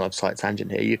again just gone off a slight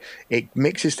tangent here. It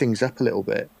mixes things up a little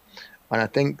bit, and I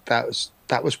think that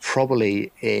was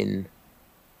probably in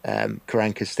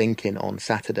Karanka's thinking on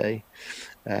Saturday.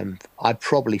 I'd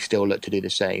probably still look to do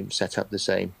the same, set up the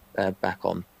same back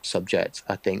on subject.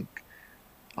 I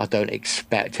don't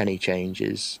expect any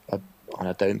changes, and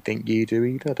I don't think you do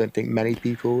either. I don't think many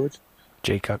people would.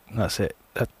 G-Cock, that's it.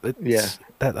 I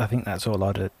think that's all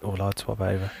I'd swap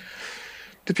over.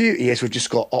 The beauty is we've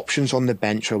just got options on the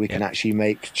bench where we can actually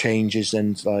make changes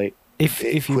and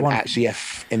if you want actually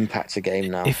impact a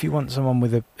game now. If you want someone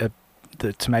with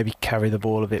to maybe carry the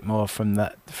ball a bit more from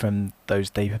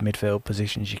those deeper midfield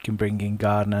positions, you can bring in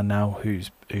Gardner now, who's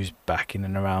back in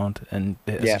and around, and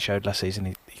as he showed last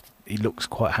season, he looks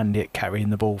quite handy at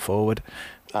carrying the ball forward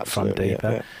from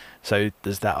deeper. Yeah. So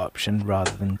there's that option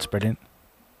rather than spreading.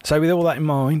 So with all that in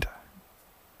mind,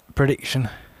 prediction.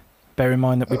 Bear in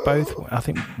mind that I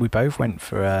think we both went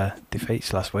for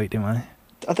defeats last week, didn't we?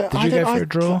 Did you go for a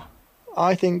draw?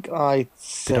 I think I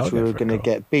said we were going to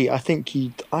get beat. I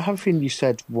have a feeling you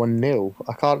said 1-0.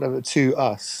 I can't remember, to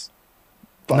us.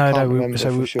 But I can't remember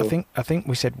for sure. I think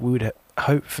we said we would.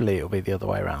 Hopefully, it'll be the other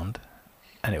way around,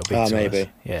 and it'll be to maybe. us.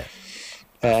 Yeah.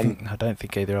 I don't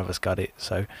think either of us got it.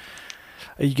 So,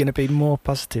 are you going to be more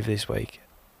positive this week?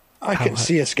 I feel like I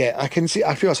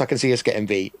can see us getting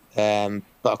beat, but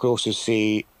I could also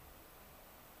see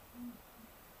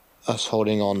us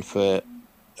holding on for.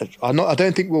 I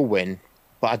don't think we'll win,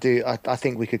 but I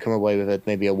think we could come away with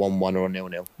maybe a 1-1 or a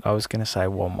 0-0. I was going to say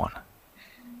 1-1.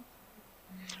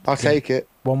 I'll take it.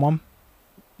 1-1?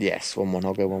 Yes, 1-1.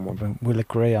 I'll go 1-1. We'll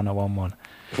agree on a 1-1.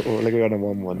 We'll agree on a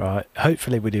 1-1. Right.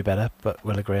 Hopefully we do better, but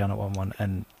we'll agree on a 1-1,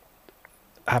 and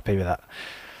happy with that.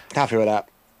 Happy with that.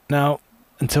 Now,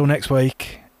 until next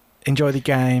week, enjoy the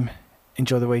game,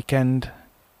 enjoy the weekend.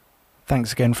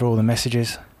 Thanks again for all the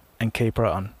messages, and keep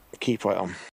right on. Keep right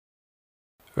on.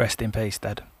 Rest in peace,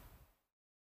 Dad.